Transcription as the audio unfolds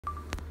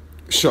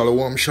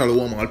Shalom,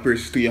 shalom, all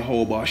praise to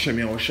Yahweh, Hashem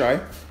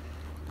Yahushai,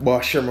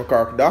 Hashem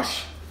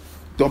Dash.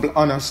 Double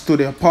honors to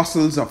the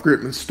apostles of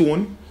Great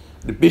Millstone,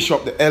 the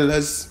bishop, the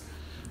elders,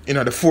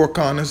 the four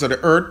corners of the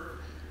earth,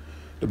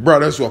 the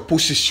brothers who are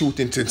pushing,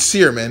 shooting,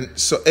 sincere, man.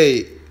 So,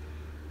 I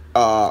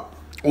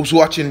was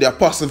watching the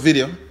apostle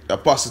video, the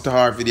apostle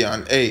Tahar video,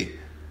 and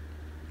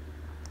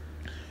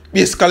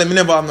basically, I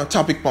never have no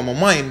topic on my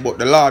mind, but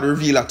the Lord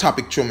revealed a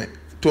topic to me.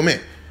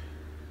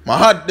 I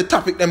had the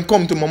topic them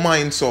come to my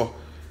mind, so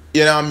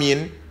you know what I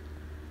mean?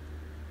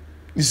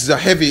 This is a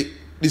heavy,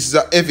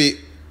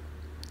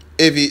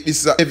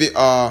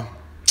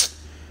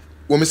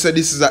 when we say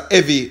this is a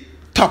heavy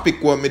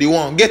topic where me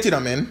want to get it,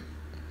 man,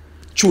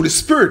 through the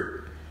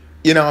spirit,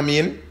 you know what I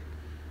mean?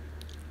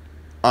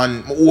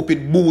 And I hope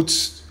it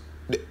boosts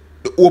the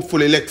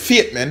hopefully elect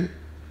faith, man,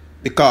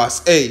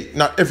 because,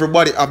 not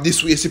everybody have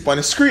this way sit on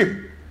the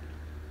screen.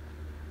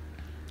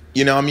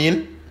 You know what I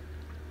mean?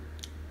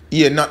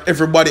 Yeah, not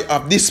everybody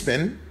have this,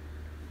 man.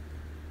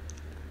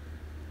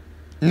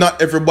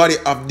 Not everybody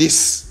have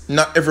this.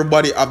 Not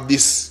everybody have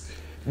this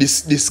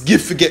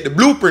gift to get the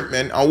blueprint,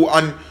 man.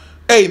 And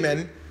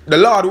man, the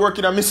Lord work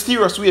in a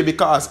mysterious way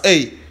because,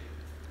 I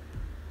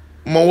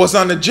was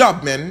on the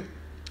job, man.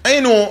 I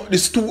know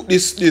this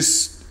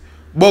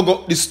bug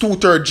up, this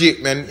two-third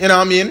Jake, man. You know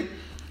what I mean?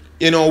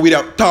 You know, we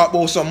have talk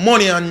about some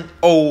money and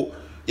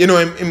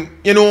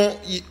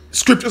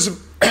scriptures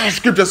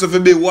have to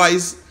be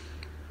wise.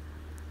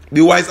 Be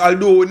wise,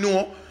 although we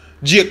know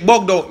Jake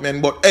bugged out, man,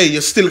 but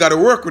you still gotta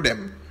work with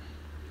them.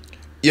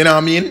 You know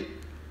what I mean?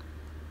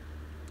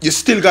 You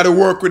still gotta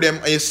work with them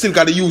and you still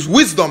gotta use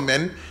wisdom,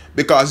 man,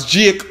 because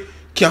Jake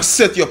can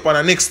set you up on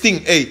the next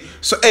thing.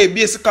 So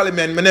basically,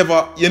 man,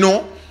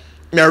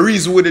 me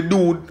reason with the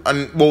dude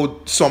and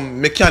about some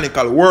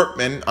mechanical work,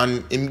 man,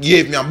 and he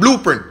gave me a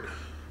blueprint.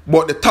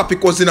 But the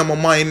topic was in my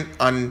mind,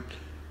 and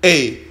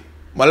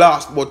my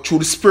last, but through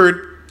the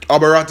spirit,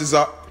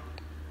 Abaratiza,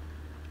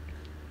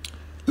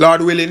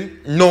 Lord willing,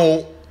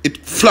 now it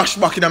flashed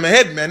back in my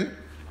head, man.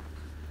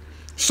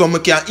 So I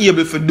can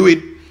able to do it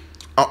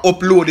and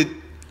upload it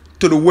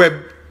to the web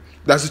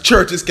that the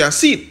churches can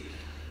see it.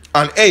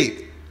 And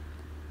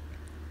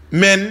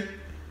men,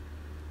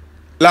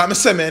 like I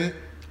say, man,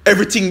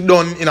 everything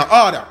done in an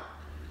order.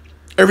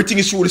 Everything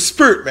is through the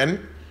spirit,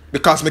 man.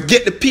 Because me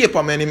get the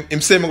paper, man.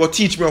 Him say me go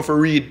teach me how to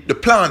read the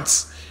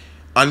plants.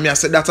 And me I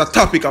said that's a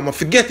topic, I'm gonna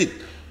forget it.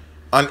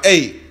 And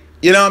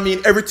you know what I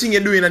mean? Everything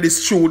you're doing in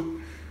this truth,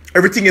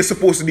 everything you're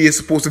supposed to do, you're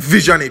supposed to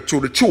vision it through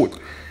the truth.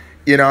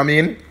 You know what I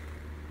mean?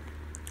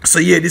 So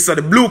yeah, this is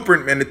the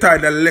blueprint, man. The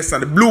title of the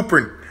lesson, the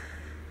blueprint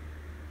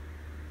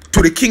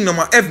to the kingdom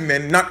of heaven,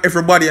 man. Not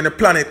everybody on the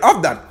planet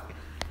have that.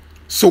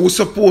 So we're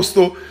supposed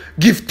to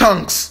give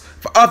thanks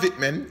for have it,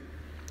 man.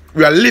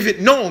 We are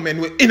living now, man.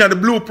 We're in the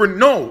blueprint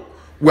now.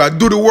 We are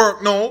do the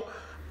work now,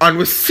 and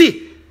we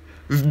see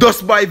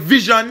just by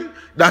vision.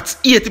 That's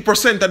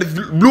 80% of the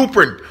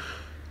blueprint.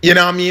 You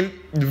know what I mean?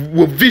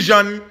 We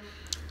vision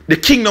the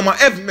kingdom of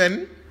heaven,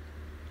 man,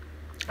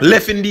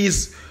 left in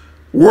these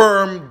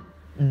worm,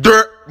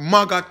 dirt,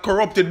 maggot,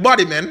 corrupted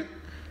body, man.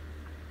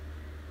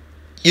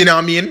 You know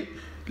what I mean?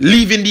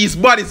 Leaving these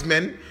bodies,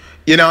 man.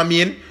 You know what I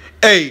mean?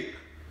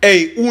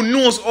 Who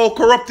knows how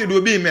corrupted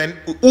we be, man?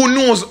 Who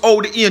knows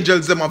how the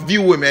angels them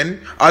view, man?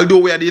 Although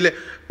we are the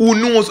who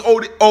knows how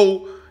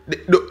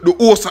the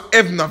hosts of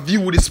heaven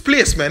view this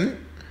place, man?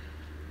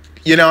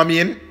 You know what I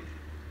mean?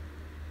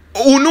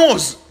 Who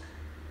knows?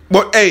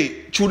 But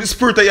through the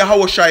spirit of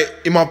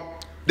Yahushua,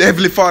 the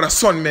Heavenly Father,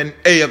 Son, man,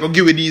 I go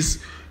give you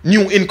these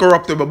new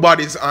incorruptible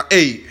bodies, and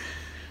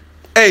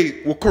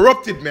we're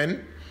corrupted,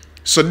 man.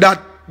 So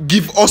that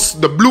give us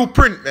the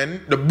blueprint,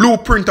 man. The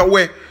blueprint of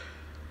where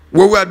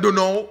we are doing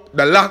now,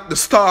 the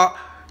star,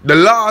 the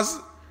laws,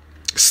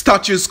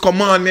 statutes,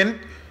 commandment.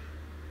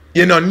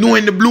 You know,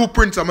 knowing the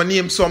blueprint, I'm gonna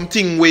name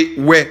something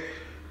where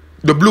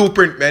the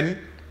blueprint, man.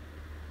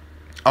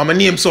 I'm gonna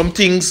name some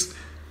things.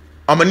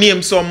 I'm gonna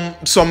name some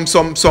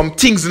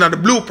things in the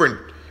blueprint.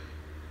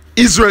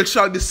 Israel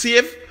shall be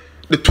saved.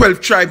 The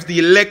 12 tribes, the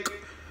elect,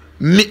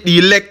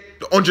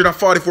 the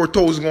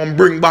 144,000 gonna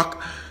bring back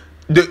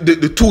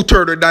the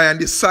two-thirds die on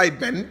this side,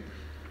 man.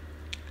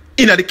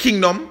 In the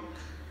kingdom,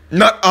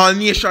 not all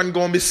nation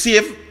gonna be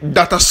saved.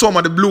 That are some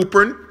of the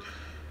blueprint.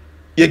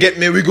 You get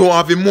me? We gonna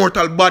have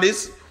immortal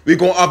bodies. We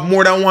gonna have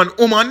more than one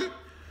woman,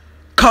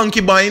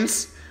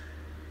 concubines,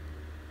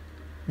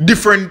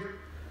 different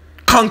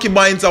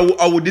concubines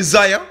our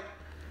desire.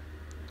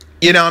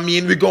 You know what I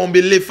mean? We're going to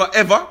be live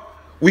forever.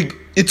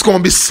 It's going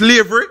to be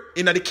slavery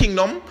in the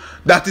kingdom.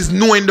 That is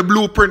knowing the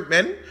blueprint,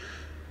 man.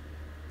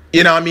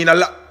 You know what I mean?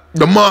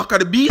 The mark of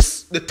the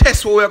beast, the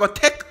test what we're going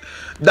to take,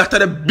 that are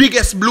the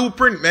biggest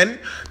blueprint, man.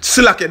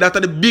 Slack it, that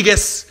are the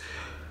biggest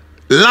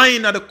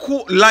line of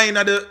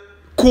the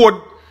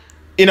code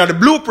in the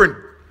blueprint.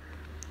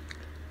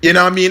 You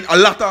know what I mean? A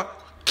lot of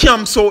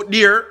camps out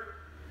there,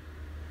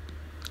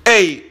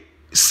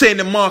 saying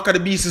the mark of the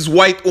beast is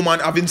white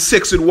woman, having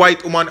sex with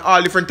white woman, all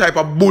different type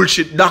of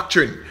bullshit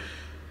doctrine.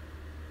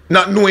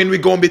 Not knowing we're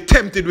going to be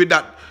tempted with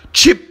that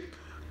chip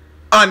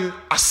and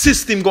a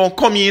system gonna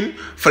come in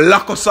for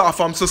lock us off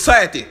from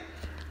society.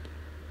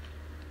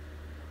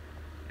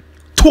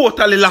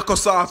 Totally lock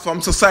us off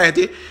from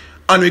society,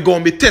 and we're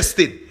gonna be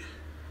tested.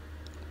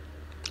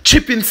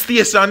 Chipping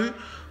station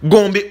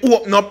gonna be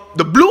open up.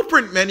 The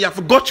blueprint, man, you have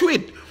to go through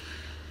it.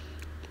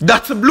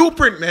 That's a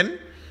blueprint, man.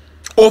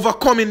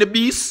 Overcoming the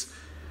beast.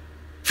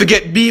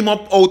 Forget beam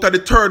up out of the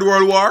Third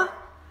World War.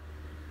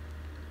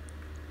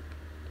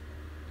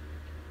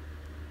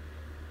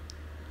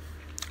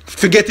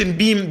 Forgetting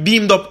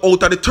beamed up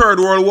out of the Third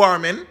World War,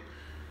 man.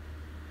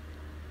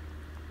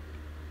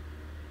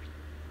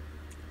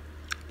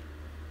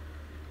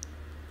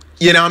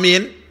 You know what I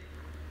mean?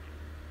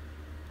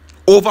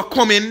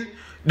 Overcoming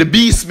the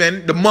beast,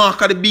 man. The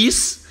mark of the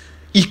beast.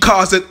 He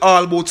calls it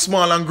all both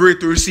small and great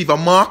to receive a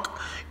mark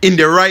in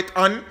the right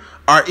hand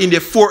or in the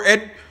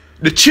forehead.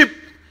 The chip,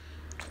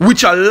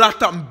 which a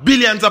lot of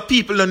billions of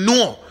people don't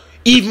know.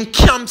 Even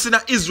camps in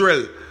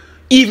Israel.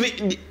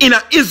 Even in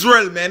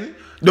Israel, man.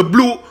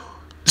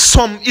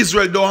 Some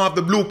Israel don't have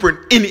the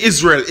blueprint in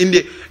Israel.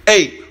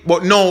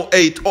 But now,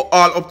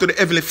 all up to the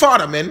Heavenly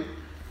Father, man.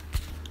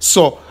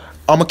 So,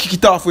 I'm going to kick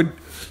it off with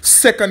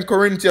 2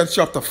 Corinthians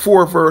chapter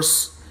 4,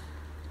 verse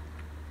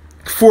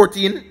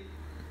 14.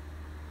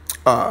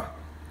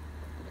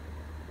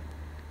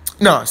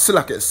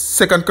 Silakis.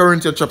 2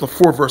 Corinthians chapter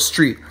 4, verse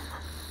 3.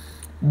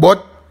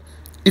 But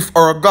if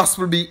our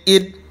gospel be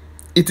hid,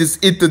 it is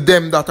hid to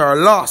them that are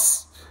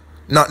lost.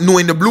 Not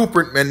knowing the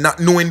blueprint, man. Not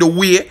knowing the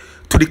way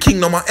to the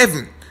kingdom of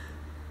heaven.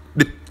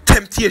 The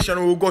temptation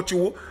we will go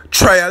through,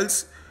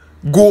 trials,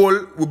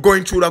 goal, we're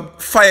going through the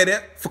fire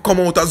there for come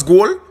out as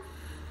goal.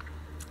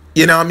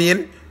 You know what I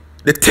mean?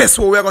 The test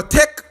what we're going to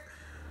take,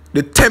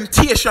 the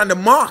temptation, the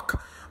mark,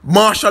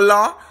 martial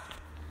law,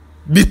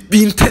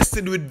 being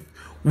tested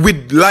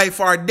with life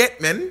or death,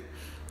 man.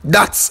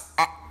 That's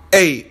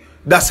heavy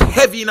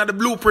in the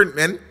blueprint,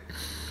 man.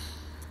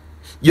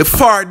 You're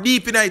far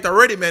deep in it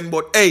already, man,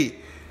 but the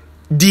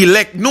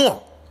elect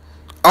no.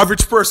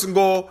 Average person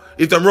go,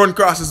 if they run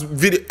across this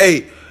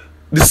video,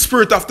 the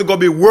spirit have to go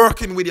be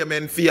working with you,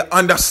 man, for you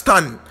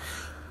understand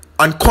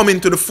and come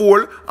into the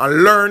fold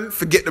and learn,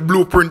 forget the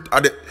blueprint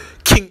of the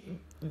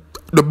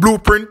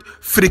blueprint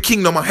for the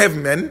kingdom of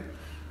heaven, man.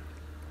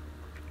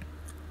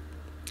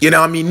 You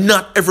know what I mean?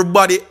 Not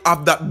everybody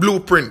have that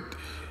blueprint.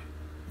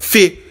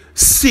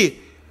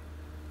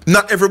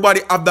 Not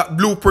everybody have that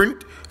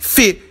blueprint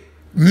for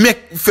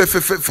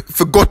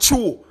go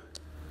through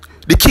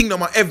the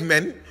kingdom of heaven,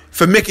 man.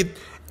 For make it,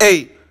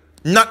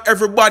 not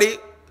everybody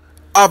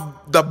have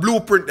the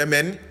blueprint,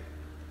 man.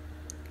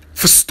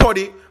 For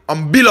study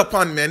and build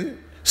upon, man.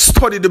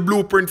 Study the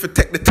blueprint for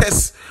take the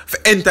test for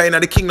enter into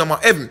the kingdom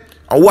of heaven.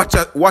 And what's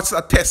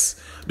that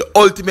test? The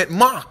ultimate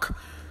mark.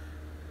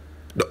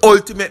 The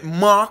ultimate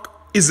mark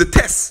is the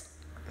test.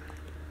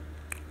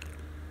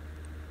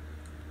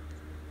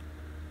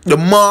 The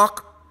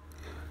mark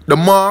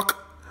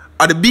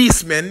of the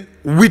beast, man,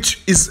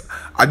 which is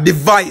a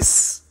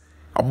device,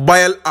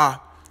 a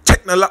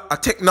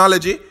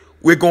technology.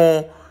 We're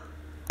going to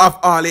have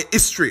all the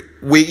history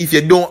where if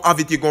you don't have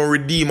it, you're going to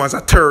redeem as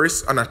a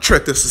terrorist and a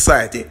threat to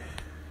society.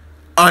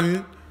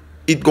 And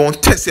it's going to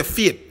test your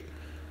faith.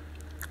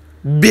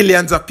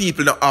 Billions of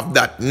people don't have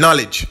that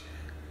knowledge.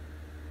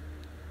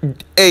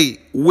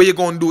 What you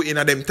going to do in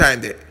a them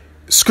time there?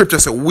 Scripture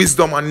says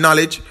wisdom and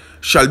knowledge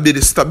shall be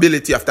the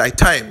stability of thy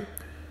time.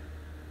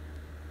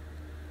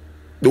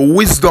 The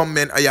wisdom,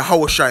 man, of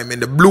Yahushua, man,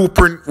 the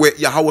blueprint where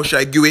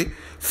Yahushua give it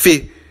for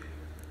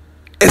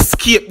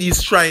escape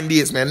these trying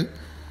days, man.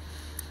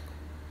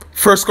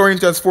 1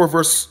 Corinthians 4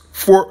 verse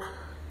 4,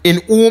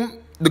 in whom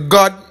the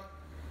God,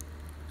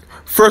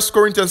 1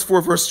 Corinthians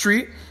 4 verse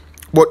 3,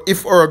 but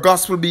if our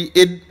gospel be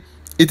hid,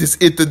 it is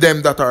hid to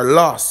them that are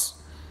lost,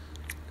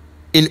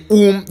 in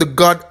whom the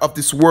God of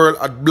this world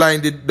hath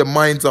blinded the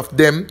minds of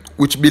them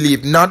which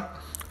believe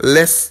not,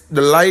 lest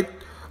the light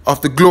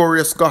of the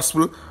glorious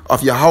gospel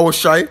of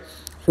Yahushua,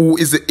 who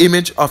is the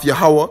image of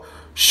Yahweh,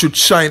 should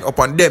shine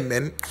upon them,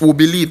 man, who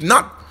believe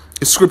not.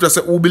 The scripture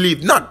says, who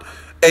believe not.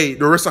 The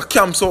rest of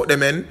camps out there,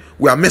 man,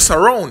 we are mess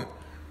around.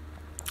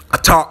 I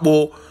talk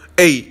about,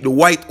 the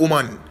white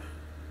woman,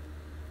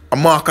 a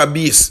mark of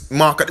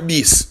the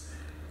beast.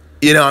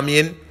 You know what I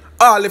mean?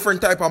 All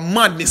different type of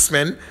madness,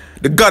 man.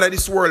 The God of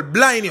this world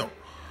blind you.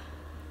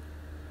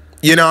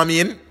 You know what I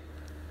mean?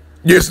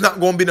 There's not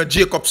going to be no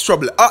Jacob's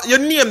trouble. You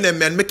name them,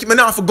 man. Me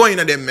not for going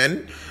to them,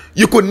 man.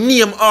 You could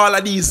name all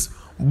of these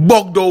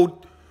bugged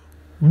out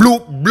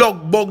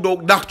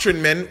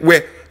doctrine, man,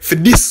 where for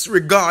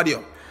disregard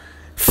you,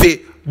 for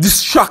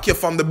distract you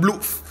from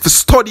for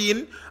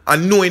studying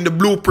and knowing the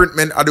blueprint,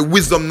 man, of the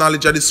wisdom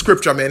knowledge of the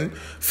scripture, man,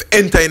 for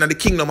entering the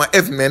kingdom of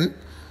heaven, man.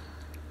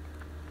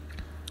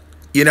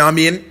 You know what I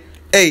mean?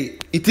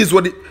 It is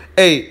what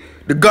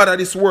the God of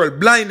this world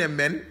blind them,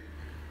 man.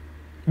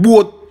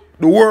 Both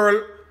the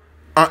world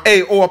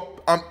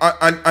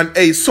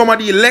and some of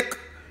the elect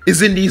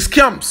is in these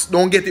camps.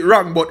 Don't get it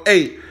wrong, but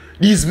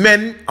these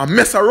men are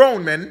mess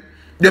around, man.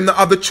 Them that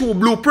have the true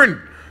blueprint,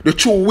 the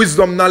true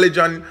wisdom, knowledge,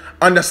 and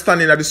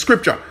understanding of the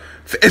scripture.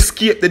 to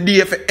escape the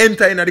day, to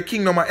enter into the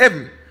kingdom of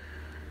heaven.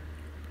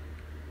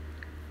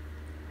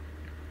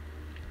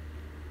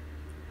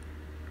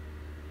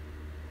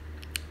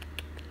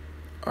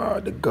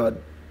 The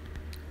God.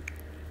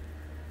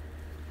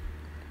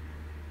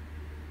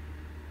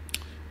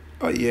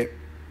 Yeah.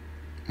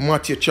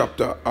 Matthew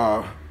chapter.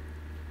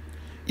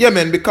 Yeah,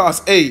 man,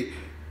 because,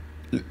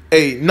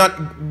 not,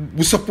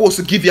 we're supposed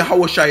to give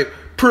Yahushua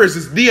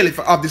praises daily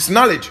for have this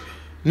knowledge.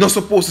 Not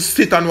supposed to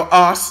sit on your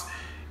ass,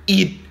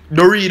 eat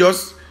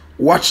Doritos,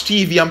 watch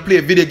TV and play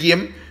a video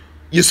game.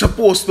 You're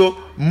supposed to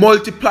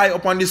multiply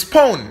upon this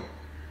pound.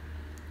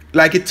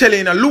 Like it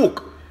telling in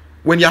Luke,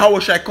 when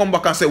Yahushua come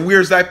back and say,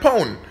 where's thy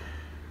pound?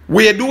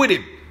 Where you do with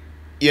it?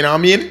 You know what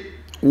I mean?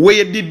 Where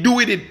you did do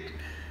with it?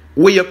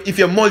 Where you, if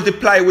you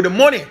multiply with the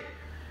money.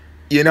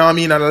 You know what I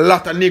mean? And a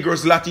lot of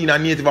Negroes, Latin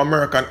and Native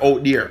American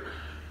out there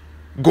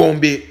gonna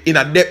be in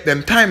a depth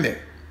them time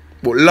there.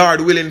 But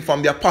Lord willing,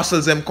 from the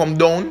apostles them come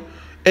down,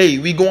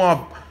 we gonna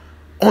have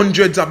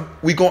hundreds of,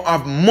 we gonna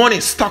have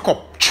money, stock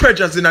up,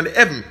 treasures in the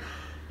heaven.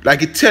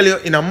 Like it tell you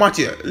in a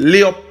Matthew,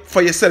 lay up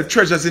for yourself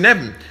treasures in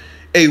heaven.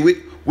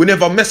 We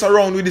never mess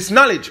around with this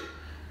knowledge.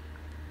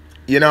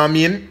 You know what I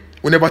mean?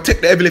 We never take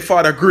the Heavenly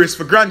Father grace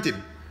for granted.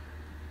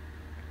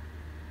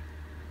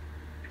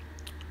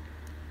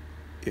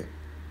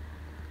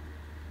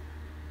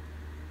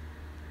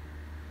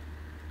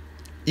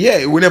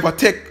 Yeah, we never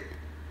take.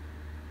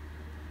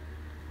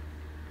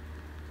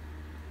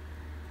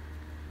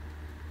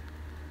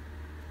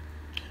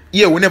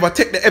 Yeah, we never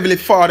take the Heavenly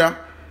Father.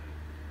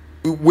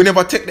 We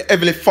never take the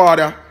Heavenly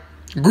Father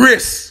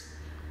grace.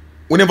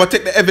 We never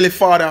take the Heavenly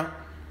Father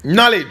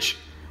knowledge.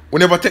 We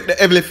never take the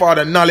Heavenly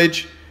Father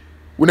knowledge.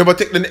 We never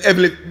take the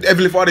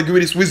Heavenly Father give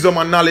us wisdom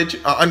and knowledge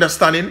and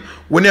understanding.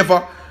 We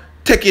never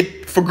take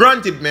it for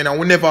granted, man. And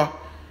we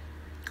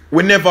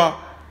never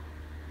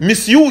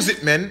misuse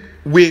it, man.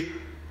 We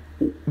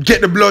get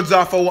the bloods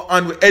off our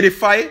hand, we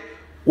edify,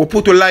 we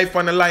put our life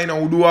on the line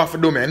and we do half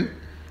of them, man.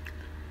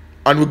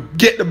 And we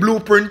get the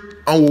blueprint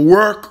and we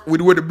work with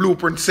what the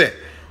blueprint say.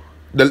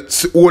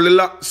 All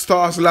the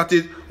stars,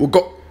 lattice, we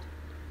got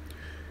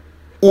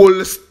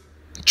all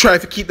try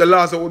to keep the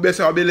laws of our best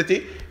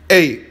ability.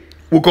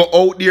 We go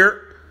out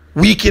there,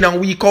 week in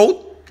and week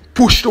out,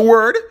 push the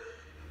word,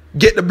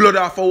 get the blood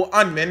off our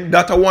hand, man.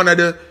 That's one of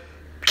the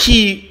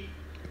key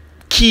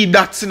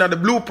dots in the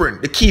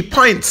blueprint, the key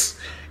points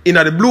in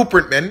the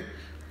blueprint, man.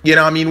 You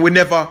know what I mean? We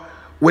never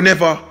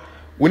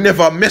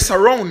mess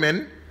around,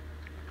 man.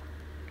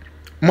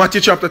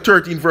 Matthew chapter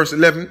 13, verse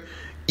 11.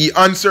 He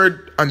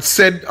answered and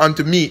said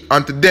unto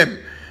them,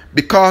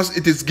 because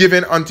it is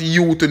given unto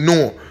you to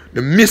know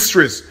the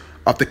mysteries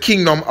of the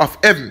kingdom of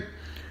heaven.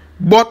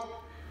 But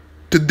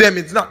to them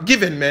it's not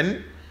given,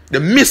 man. The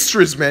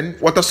mysteries, man.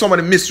 What are some of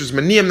the mysteries,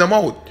 man? Name them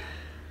out.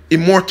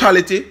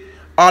 Immortality,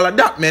 all of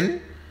that,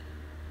 man.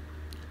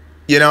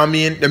 You know what I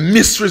mean? The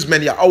mysteries,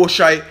 man.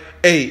 Yahushua,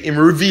 him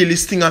reveal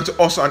this thing unto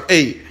us, and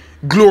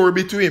glory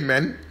be to him,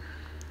 man.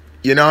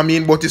 You know what I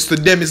mean? But it's to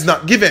them is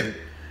not given.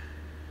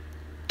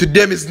 To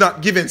them is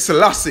not given.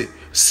 Selassie,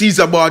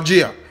 Caesar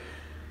Borgia,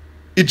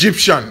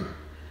 Egyptian,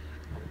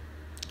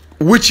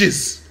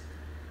 witches,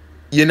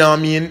 you know what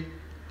I mean?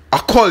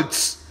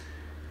 Occults,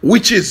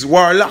 witches,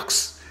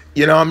 warlocks,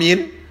 you know what I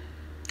mean?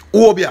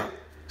 Obia,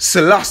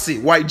 Selassie,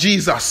 White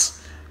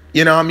Jesus,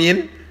 you know what I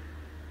mean?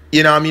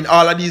 You know what I mean?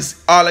 All of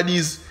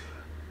these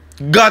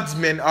gods,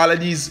 man, all of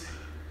these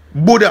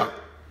Buddha,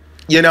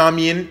 you know what I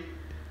mean?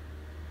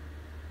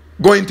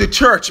 Going to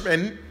church,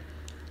 man.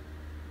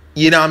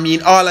 You know what I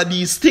mean? All of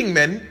these things,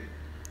 man.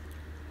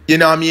 You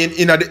know what I mean?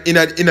 In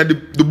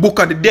the book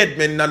of the dead,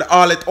 man, in the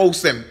harlot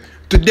house, them.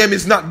 To them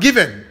is not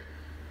given.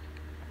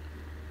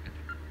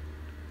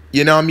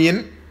 You know what I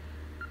mean?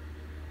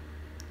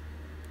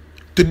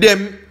 To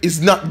them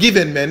is not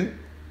given, man.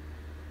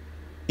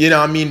 You know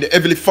what I mean? The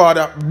Heavenly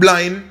Father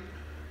blind.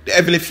 The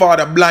Heavenly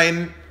Father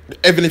blind. The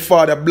Heavenly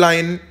Father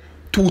blind.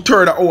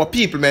 2/3 of our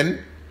people,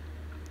 man.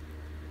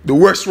 The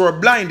worst were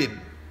blinded.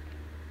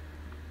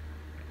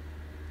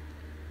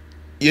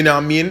 You know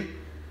what I mean?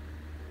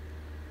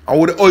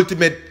 And with the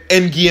ultimate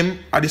end game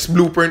of this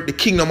blueprint, the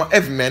kingdom of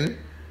heaven, man.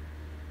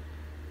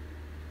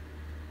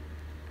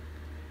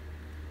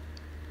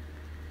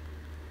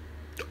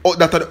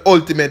 That are the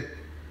ultimate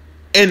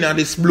end of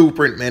this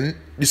blueprint, man.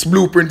 This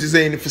blueprint is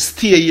saying if you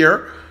stay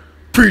here,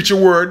 preach a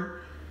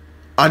word,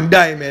 and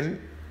die, man.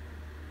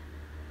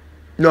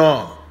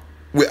 No.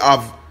 We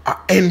have an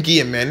end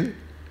game, man.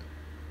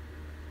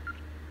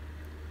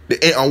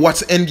 And what's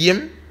the end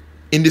game?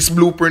 In this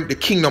blueprint, the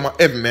kingdom of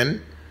heaven,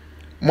 man.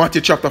 Matthew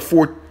chapter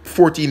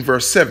 14,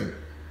 verse 7.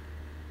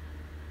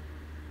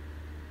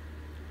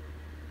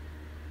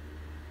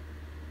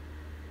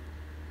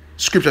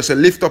 Scripture says,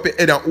 lift up your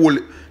head and hold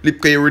lip,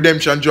 because your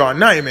redemption draw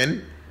nigh,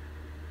 man.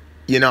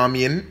 You know what I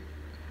mean?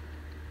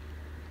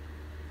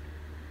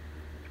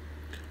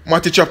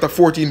 Matthew chapter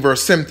 14,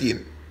 verse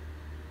 17.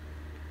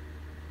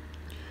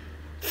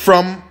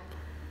 From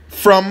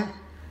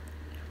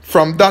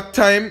that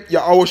time,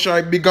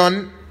 Yahushua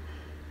began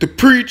to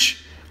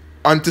preach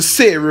And to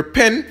say,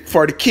 repent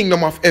for the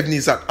kingdom of heaven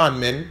is at hand,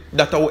 man.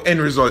 That's our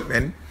end result,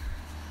 man.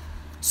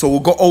 So we'll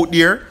go out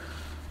there.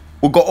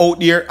 We'll go out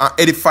there and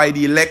edify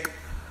the elect.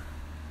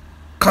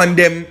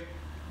 Condemn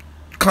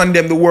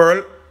the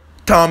world.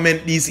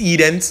 Torment these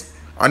heathens.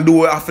 And do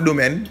what we have to do,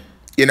 man.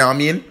 You know what I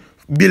mean?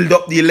 Build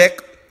up the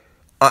elect.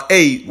 And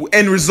hey,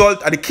 end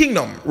result of the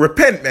kingdom.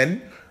 Repent,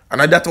 man.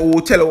 And that's what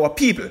we'll tell our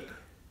people.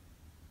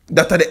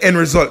 That's the end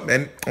result,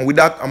 man. And with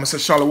that, I'm going to say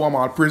shalom,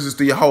 all praises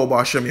to Yahweh,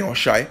 Ba'ashem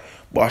Yahushai,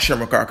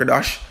 Ba'ashem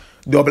Karkadash.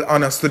 Double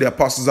honors to the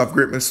apostles of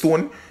Great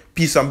Millstone.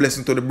 Peace and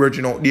blessing to the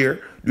virgin out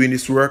there doing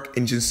this work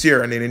in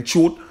sincere and in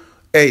truth.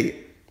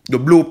 Hey, the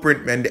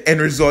blueprint, man, the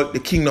end result, the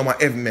kingdom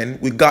of heaven, man.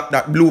 We got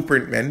that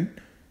blueprint, man.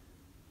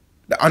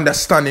 The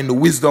understanding, the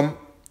wisdom,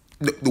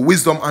 the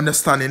wisdom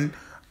understanding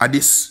of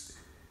this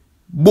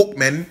book,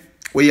 man,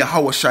 where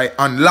Yahushai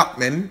unlock,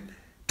 man,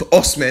 to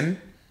us,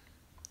 man.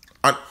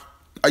 And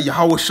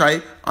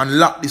Yahushai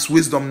unlock this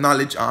wisdom,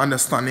 knowledge, and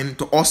understanding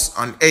to us.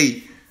 And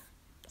hey,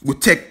 we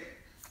take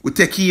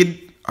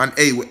heed. And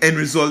hey, the end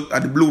result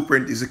of the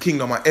blueprint is the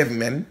kingdom of heaven,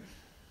 man.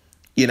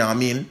 You know what I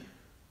mean?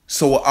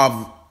 So we'll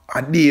have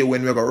a day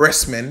when we're going to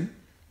rest, man.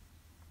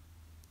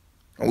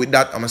 And with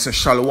that, I'm going to say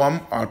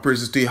shalom. All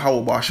praises to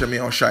Yahweh, Ba'ashem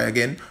Yahushai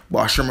again.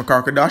 Ba'ashem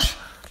Karkadash.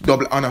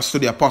 Double honors to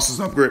the apostles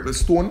of Great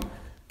Millstone.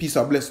 Peace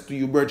and blessing to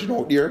you, virgin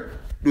out there,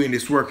 doing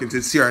this work in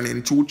sincere and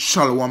in truth.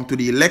 Shalom to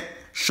the elect.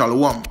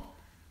 Shalom.